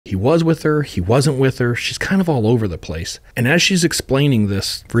He was with her, he wasn't with her. She's kind of all over the place. And as she's explaining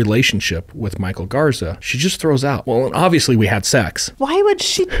this relationship with Michael Garza, she just throws out, well, obviously we had sex. Why would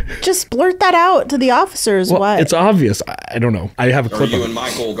she just blurt that out to the officers? Well, what? It's obvious. I don't know. I have a clip. Are you and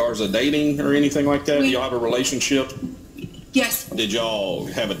Michael Garza dating or anything like that? Do y'all have a relationship? Yes. Did y'all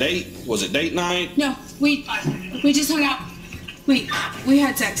have a date? Was it date night? No, we just hung out. We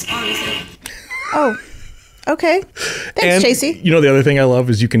had sex, honestly. Oh, okay. Thanks, Chacey. You know, the other thing I love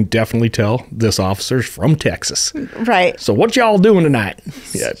is you can definitely tell this officer's from Texas. Right. So what y'all doing tonight?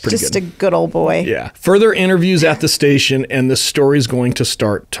 Yeah, pretty Just good. a good old boy. Yeah. Further interviews at the station, and the story's going to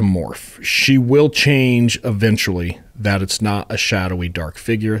start to morph. She will change eventually that it's not a shadowy, dark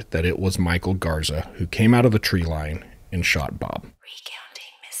figure, that it was Michael Garza who came out of the tree line and shot Bob.